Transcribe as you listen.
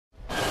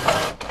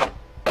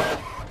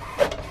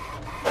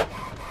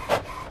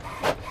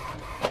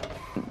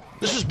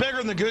is bigger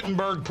than the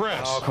Gutenberg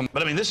press. Oh,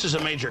 but I mean, this is a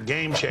major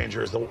game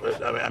changer.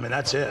 I mean,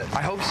 that's it.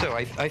 I hope so.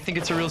 I think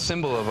it's a real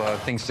symbol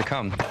of things to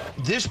come.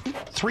 This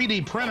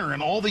 3D printer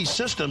and all these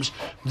systems,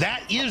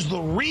 that is the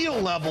real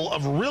level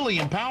of really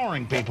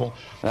empowering people.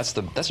 That's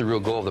the real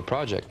goal of the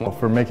project.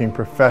 For making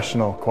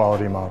professional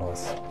quality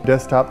models.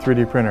 Desktop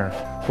 3D printer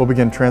will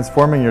begin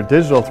transforming your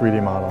digital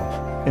 3D model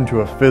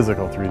into a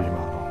physical 3D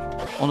model.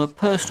 On a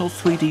personal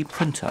 3D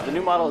printer. The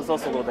new model is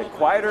also a little bit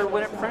quieter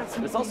when it prints,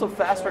 but it's also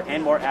faster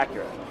and more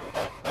accurate.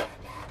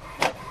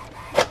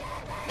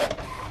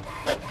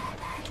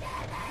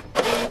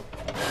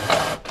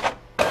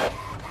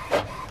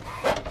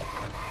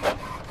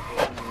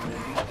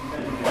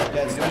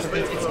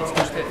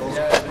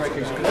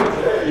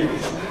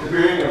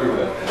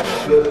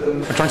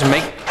 We're trying to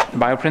make a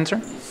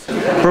BioPrinter.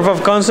 Proof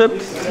of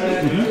concept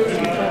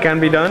can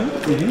be done,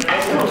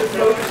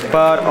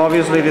 but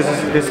obviously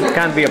this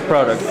can't be a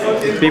product.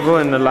 People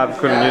in the lab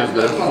couldn't use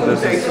this.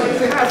 This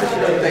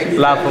is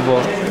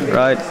laughable,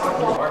 right?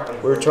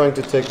 We're trying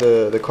to take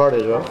the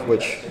cartridge off,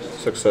 which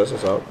success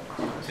is out.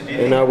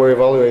 And now we're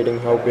evaluating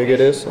how big it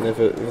is and if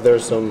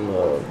there's some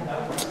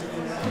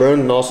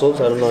burned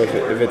nozzles. I don't know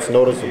if it's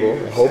noticeable,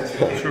 I hope.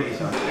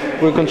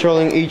 We're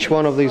controlling each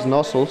one of these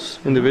nozzles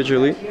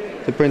individually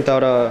to print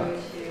out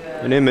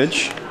an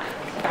image.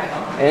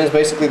 And it's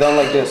basically done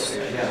like this.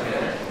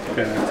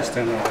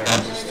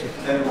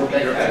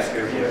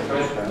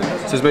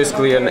 So it's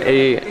basically an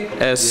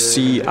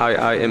ASCII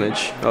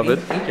image of it.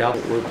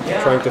 We're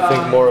trying to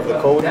think more of the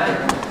code.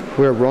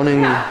 We're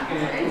running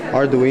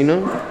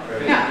Arduino.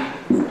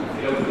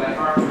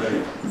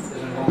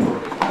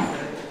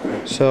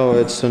 So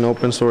it's an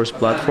open source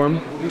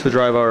platform to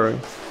drive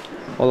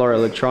all our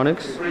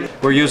electronics.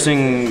 We're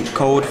using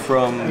code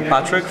from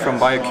Patrick from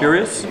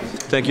BioCurious.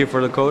 Thank you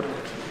for the code.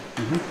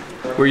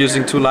 We're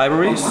using two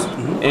libraries,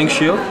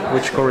 Inkshield,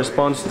 which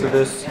corresponds to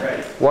this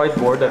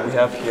whiteboard that we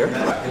have here.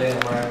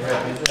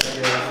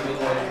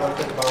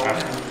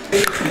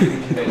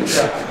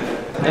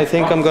 I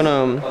think I'm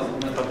gonna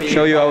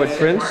show you how it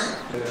prints.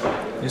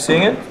 You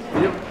seeing it?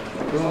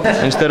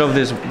 Instead of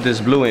this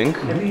blue ink,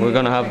 we're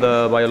gonna have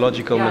the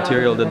biological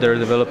material that they're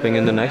developing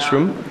in the next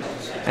room.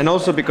 And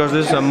also because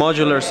this is a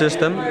modular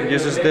system, it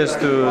uses this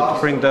to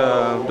print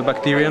the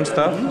bacteria and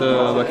stuff,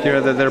 the bacteria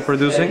that they're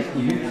producing.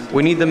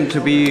 We need them to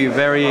be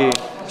very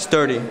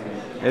sturdy.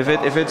 If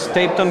it's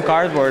taped on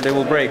cardboard, it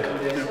will break.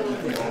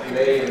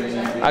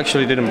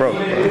 Actually, it didn't break.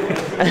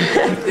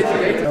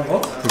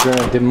 We're going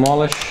to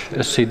demolish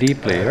a CD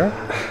player.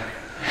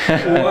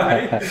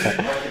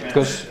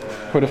 Because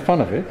for the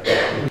fun of it.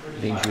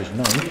 Dangerous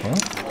knife, huh?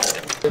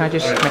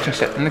 Gaatjes matching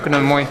set. En dan kunnen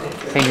we mooi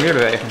heen en weer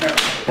bewegen.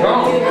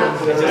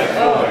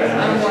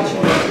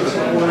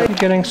 You're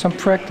getting some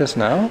practice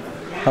now.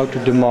 How to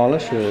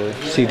demolish a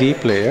CD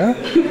player.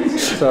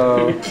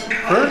 So,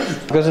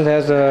 because it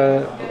has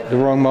the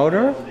wrong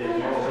motor.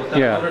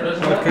 Yeah.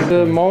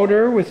 The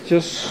motor with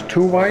just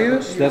 2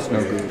 wires, that's no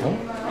good, huh?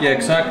 Yeah,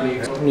 exactly.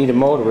 You need a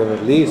motor with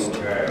at least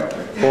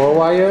 4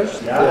 wires.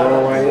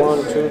 4 wires.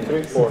 1, 2,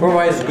 3, 4. 4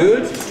 wires is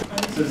good.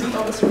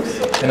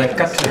 And I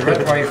cut the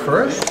red wire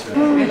first.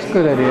 That's a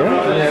good idea.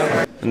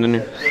 Yeah. And then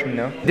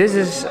No. This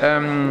is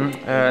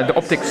the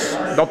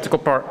optical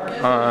part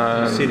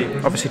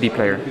of a CD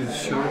player.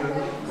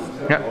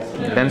 Yeah,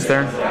 lens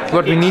there.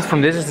 What we need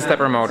from this is the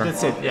stepper motor.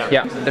 That's it, yeah.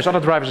 Yeah, there's other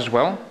drivers as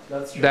well.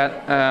 That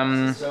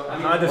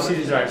other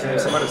CD drives and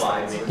some other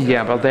stuff.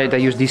 yeah, but they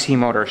use DC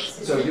motors.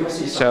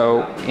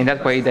 So in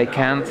that way they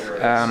can't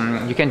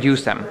you can't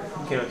use them.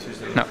 You cannot use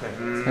them. No,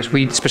 because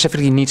we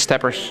specifically need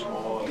steppers.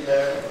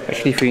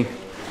 Actually, if we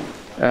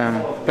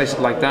place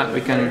it like that,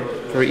 we can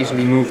very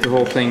easily move the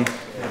whole thing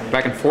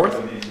back and forth.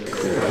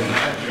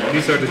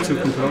 These are the 2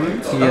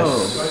 components? Yes.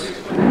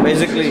 Oh.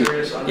 Basically,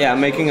 yeah,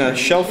 making a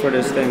shelf for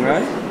this thing,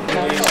 right?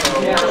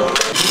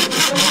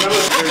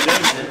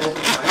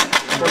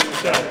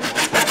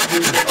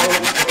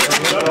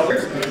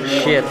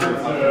 Shit.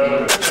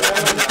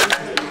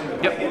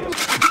 Yep.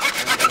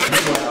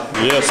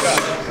 Yes.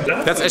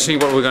 That's actually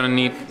what we're gonna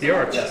need. The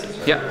arch.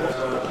 Yeah.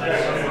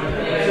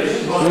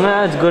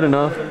 Nah, it's good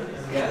enough.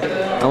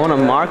 I want to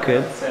mark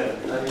it.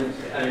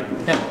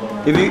 Yeah.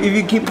 If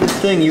you keep this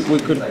thing, we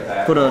could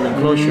put an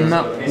enclosure.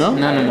 No,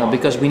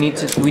 because we need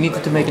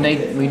to make an H.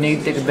 We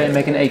need to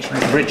make an H,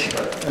 a bridge.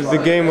 The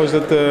game was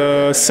that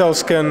the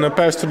cells can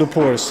pass through the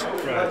pores.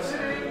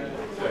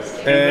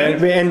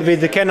 And with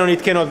the Canon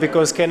it cannot,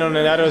 because Canon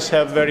and others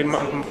have very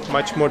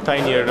much more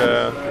tinier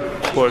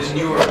pores.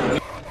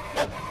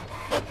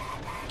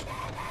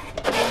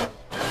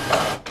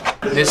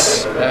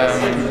 This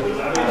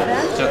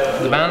so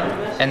the band,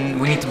 and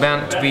we need the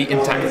band to be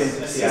intact.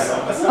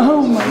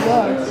 Oh my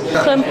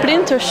god. Een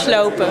printer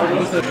slopen.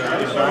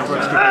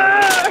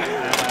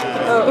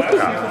 Oh.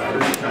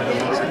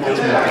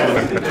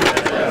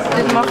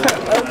 Dit mag er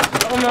ook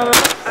allemaal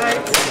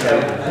uit.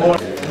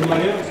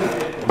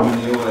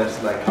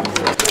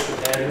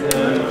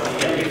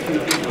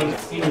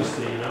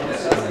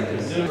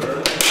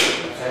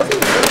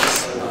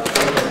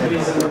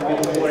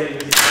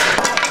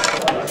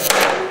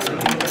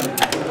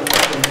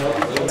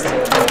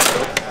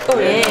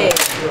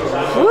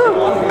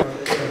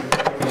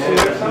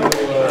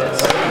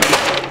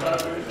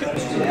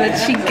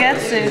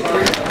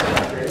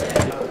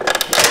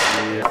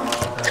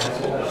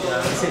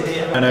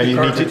 no,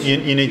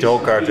 you need the whole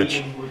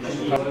cartridge.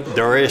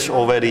 There is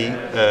already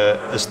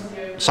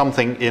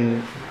something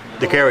in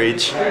the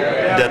carriage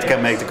that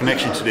can make the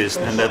connection to this,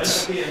 and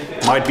that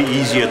might be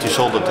easier to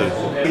solder to.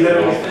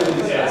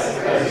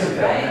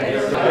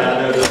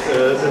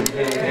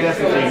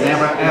 Definitely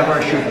never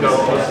ever should go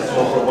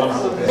over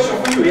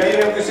 100. Yeah,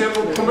 you have a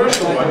sample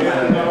commercial one.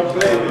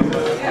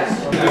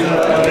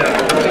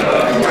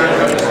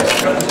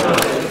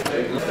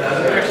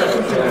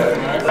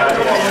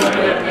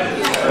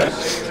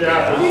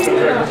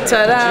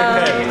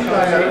 Ta-da!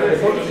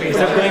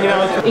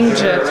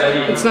 Inkjet.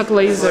 It's not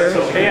laser.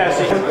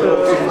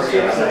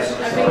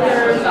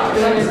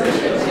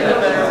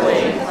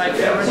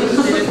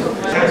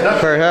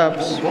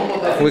 Perhaps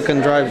we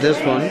can drive this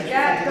one.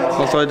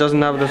 Also, it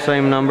doesn't have the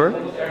same number.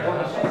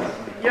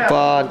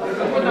 But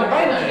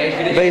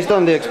based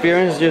on the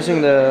experience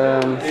using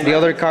the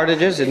other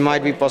cartridges, it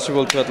might be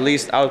possible to at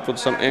least output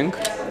some ink.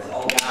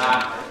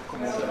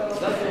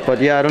 But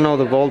yeah, I don't know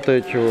the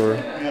voltage or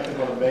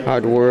how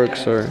it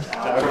works or.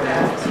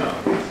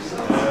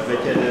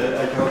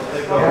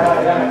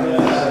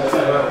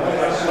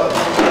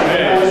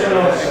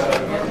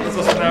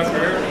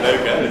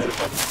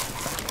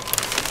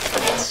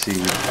 Let's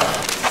see.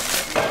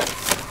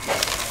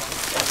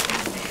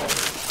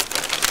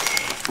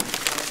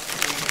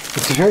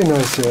 It's a very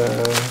nice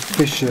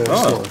fish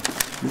store.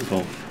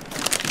 Beautiful.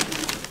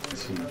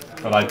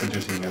 I like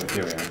producing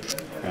material.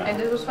 Yeah.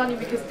 And it was funny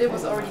because it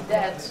was already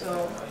dead,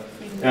 so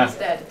even though it's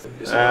dead.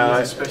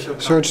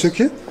 Zo een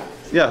stukje?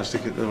 Ja, een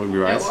stukje, that would be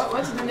right. Yeah,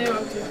 what's the name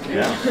of this?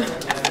 Yeah.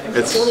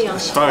 It's a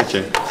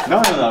spuitje.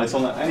 No, it's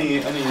on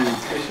any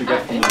fish you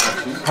get from the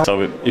machine.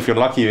 So if you're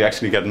lucky, you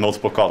actually get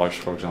multiple colors,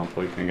 for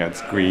example. You can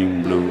get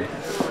green, blue,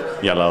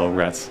 yellow,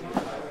 red.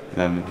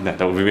 Then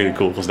that would be really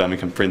cool, because then we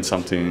can print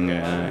something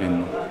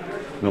in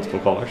multiple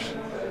colors.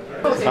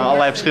 We gaan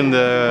allerlei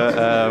verschillende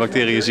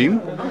bacteriën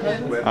zien.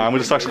 We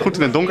moeten straks goed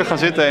in het donker gaan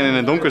zitten en in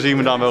het donker zien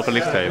we dan welke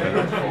licht geven.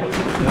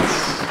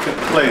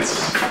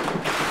 Plates.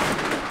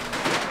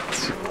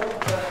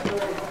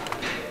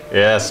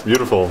 Yes,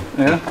 beautiful.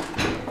 Yeah.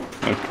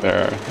 Look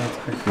there.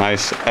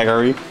 Nice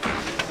agarry.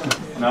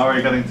 Now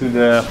we're getting to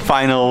the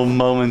final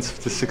moments of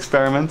this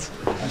experiment.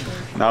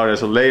 Now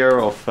there's a layer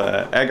of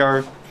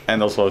agar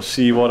and also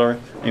seawater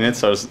in it,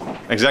 so it's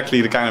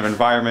exactly the kind of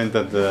environment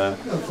that the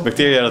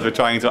bacteria that we're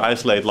trying to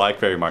isolate like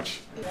very much.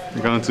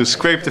 We're going to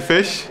scrape the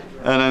fish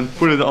and then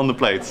put it on the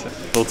plate.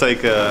 We'll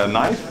take a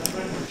knife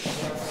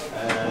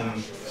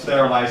and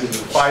sterilize it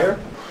with fire.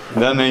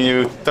 Then when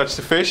you touch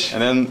the fish,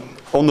 and then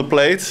on the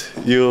plate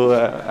you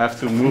have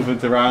to move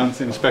it around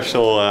in a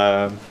special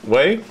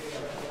way.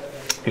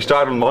 You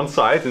start on one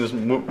side and just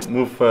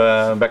move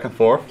back and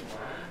forth.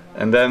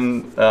 And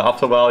then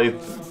after a while you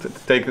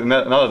take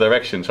another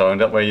direction, so in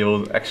that way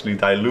you'll actually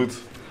dilute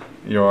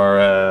your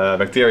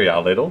bacteria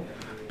a little.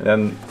 And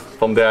then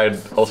from there you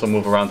also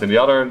move around in the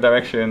other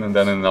direction and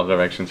then in another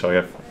direction, so you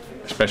have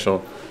a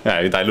special,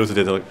 you diluted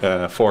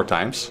it 4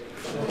 times.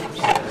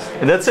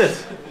 And that's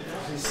it.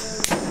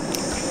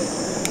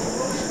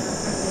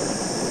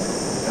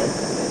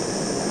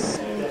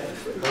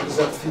 How does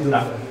that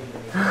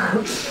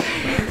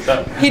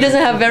feel? He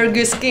doesn't have very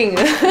good skin.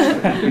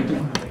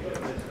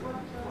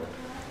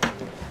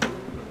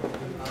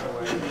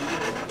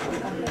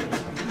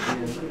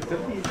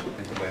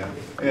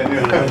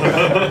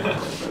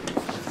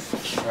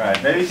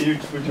 Alright, maybe you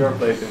put your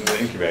plate in the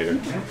incubator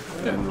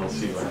and we'll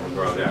see what will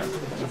grow there.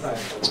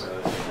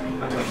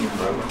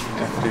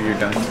 After you're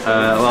done.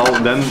 Well,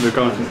 then we're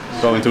going to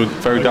go into a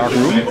very dark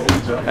room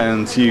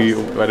and see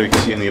whether we can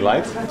see any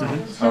light.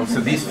 Oh,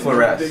 so these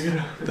fluoresce?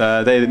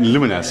 They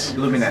luminesce.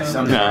 Luminesce,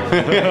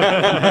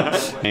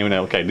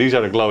 Yeah. Okay, these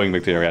are the glowing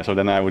bacteria. So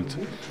then I would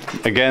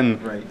again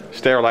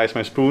sterilize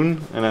my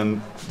spoon and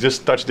then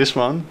just touch this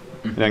one.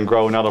 And then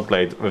grow another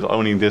plate with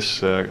only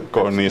this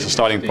colony as a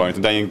starting point,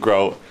 and then you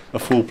grow a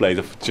full plate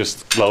of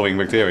just glowing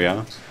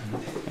bacteria.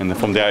 And then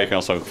from there you can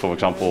also, for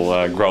example,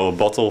 grow a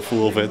bottle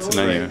full of it, and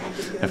then you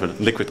have a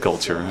liquid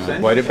culture.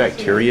 Why do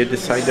bacteria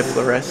decide to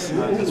fluoresce?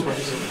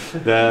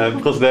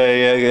 Because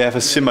they have a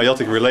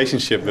symbiotic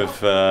relationship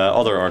with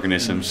other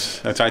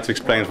organisms. I tried to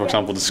explain, for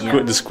example,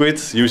 the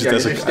squid use it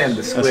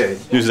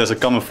as a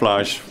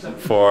camouflage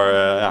for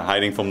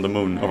hiding from the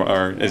moon,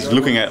 or is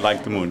looking at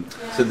like the moon.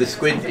 So the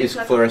squid is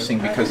fluorescing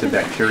because of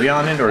bacteria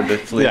on it, or the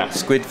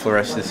squid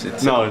fluoresces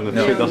itself? No,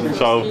 the squid doesn't.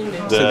 So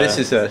this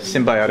is a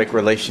symbiotic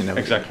relation.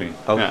 Exactly.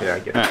 Okay, I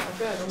get it.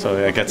 So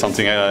I get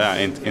something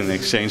in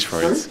exchange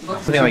for it.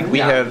 Something like we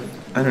have,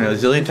 I don't know, a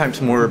zillion times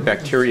more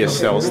bacteria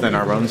cells than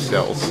our own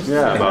cells.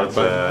 Yeah, about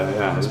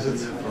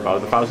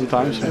 1,000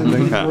 times, I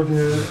think.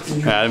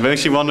 Yeah, it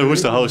makes you wonder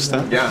who's the host,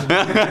 huh? Yeah.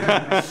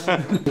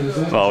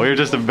 Well, we're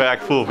just a bag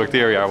full of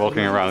bacteria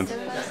walking around.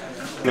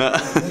 Yeah.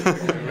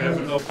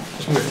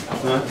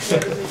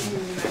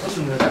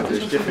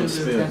 There's different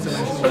spoons.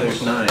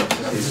 There's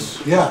knives.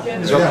 Yeah.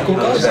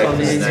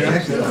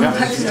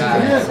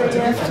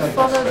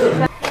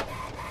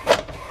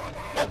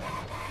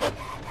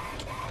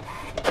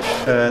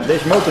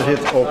 Deze motor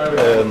zit op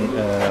een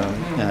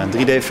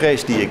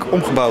 3D-frees die ik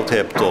omgebouwd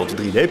heb tot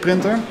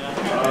 3D-printer.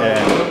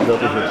 En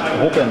dat is het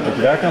hot end dat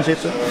je daar kan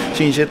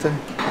zien zitten.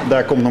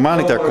 Daar komt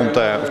normaaliter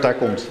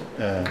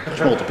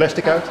gesmolten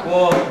plastic uit.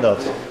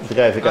 Dat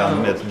drijf ik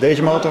aan met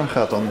deze motor.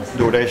 Gaat dan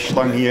door deze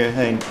slang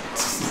hierheen.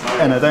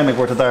 En uiteindelijk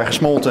wordt het daar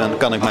gesmolten en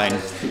kan ik mijn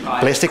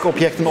plastic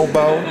objecten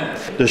opbouwen.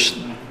 Dus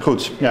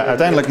goed, ja,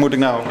 uiteindelijk moet ik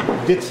nou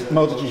dit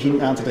motortje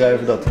zien aan te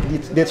drijven, dat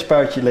dit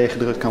spuitje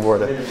leeggedrukt kan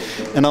worden.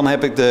 En dan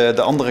heb ik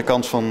de andere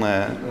kant van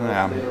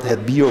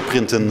het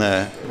bioprinten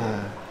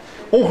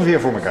ongeveer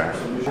voor elkaar.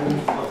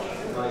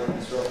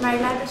 Maar je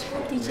laat dus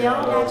op die gel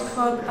laat je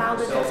gewoon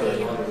bepaalde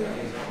bacteriën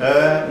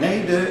groeien?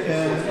 Nee,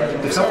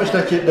 de grap is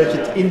dat je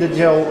het in de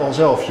gel al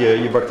zelf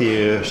je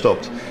bacteriën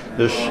stopt.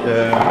 Dus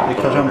ik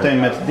ga zo meteen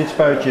met dit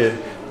spuitje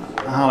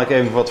haal ik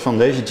even wat van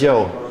deze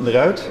gel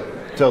eruit,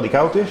 terwijl die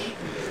koud is.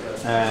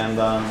 En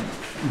dan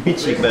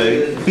bied ik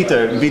bij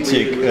Pieter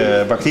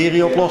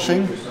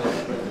bacterieoplossing,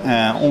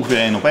 ongeveer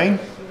 1 op 1.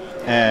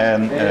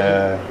 En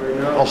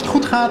als het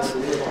goed gaat,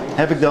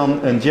 heb ik dan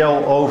een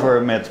gel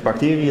over met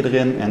bacteriën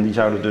erin. En die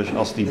zouden dus,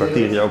 als die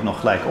bacteriën ook nog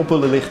gelijk op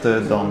willen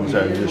lichten, dan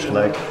zou je dus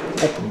gelijk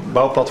op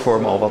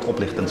bouwplatform al wat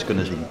oplichtends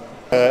kunnen zien.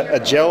 A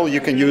gel you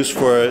can use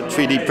for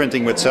 3D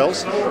printing with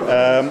cells.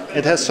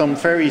 It has some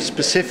very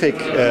specific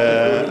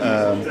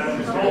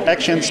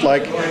actions,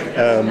 like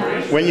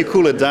when you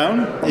cool it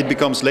down, it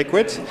becomes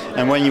liquid,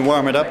 and when you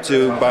warm it up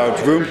to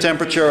about room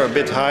temperature or a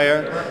bit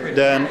higher,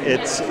 then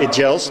it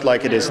gels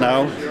like it is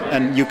now,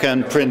 and you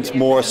can print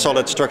more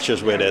solid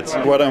structures with it.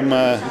 What I'm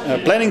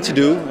planning to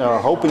do, or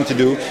hoping to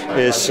do,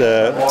 is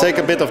take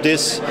a bit of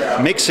this,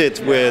 mix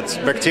it with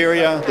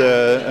bacteria,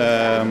 the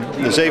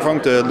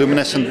zeevonk, the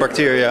luminescent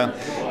bacteria,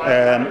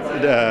 and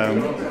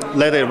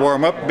let it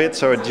warm up a bit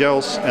so it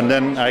gels, and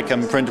then I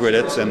can print with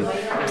it and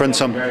print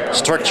some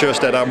structures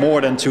that are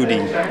more than 2D,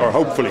 or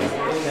hopefully.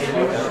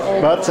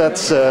 But that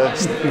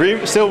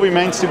still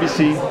remains to be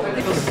seen.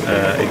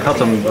 Ik had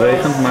hem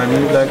bewegend, maar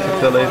nu lijkt het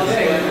wel even...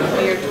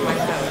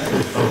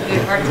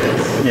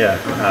 Ja,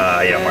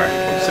 jammer.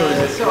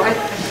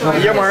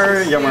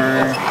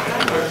 Jammer.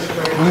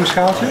 Hoe een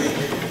schaaltje?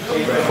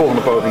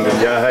 Volgende poging doen.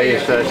 Ja, hij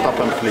is stap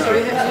aan het vliegen.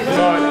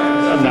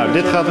 Nou,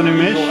 dit gaat er nu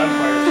mis.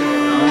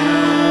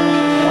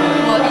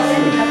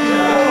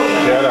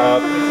 Shut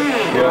up.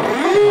 Yeah.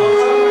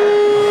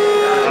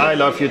 I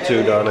love you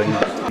too, darling.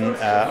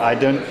 I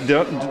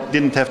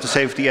didn't have the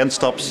safety end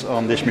stops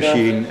on this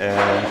machine.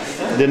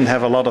 Didn't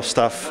have a lot of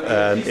stuff.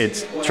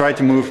 It tried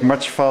to move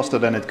much faster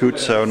than it could,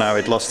 so now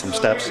it lost some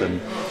steps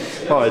and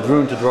it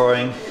ruined the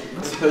drawing.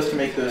 It's supposed to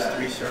make those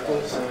 3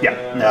 circles?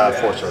 Yeah,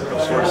 4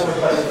 circles.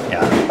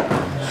 Yeah,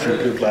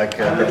 should look like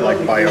a bit like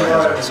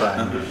biohazard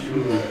sign.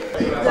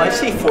 Well, I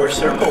see 4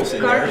 circles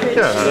in there.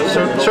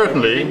 Yeah,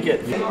 certainly.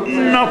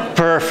 Not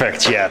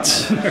perfect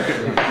yet.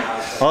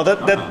 Well,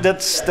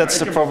 that's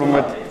the problem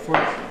with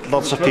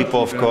lots of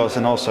people, of course,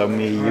 and also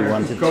me. You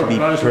want it to be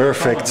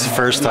perfect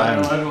first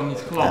time.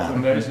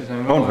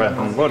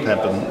 Won't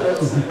happen.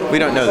 We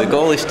don't know. The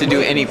goal is to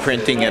do any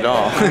printing at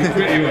all.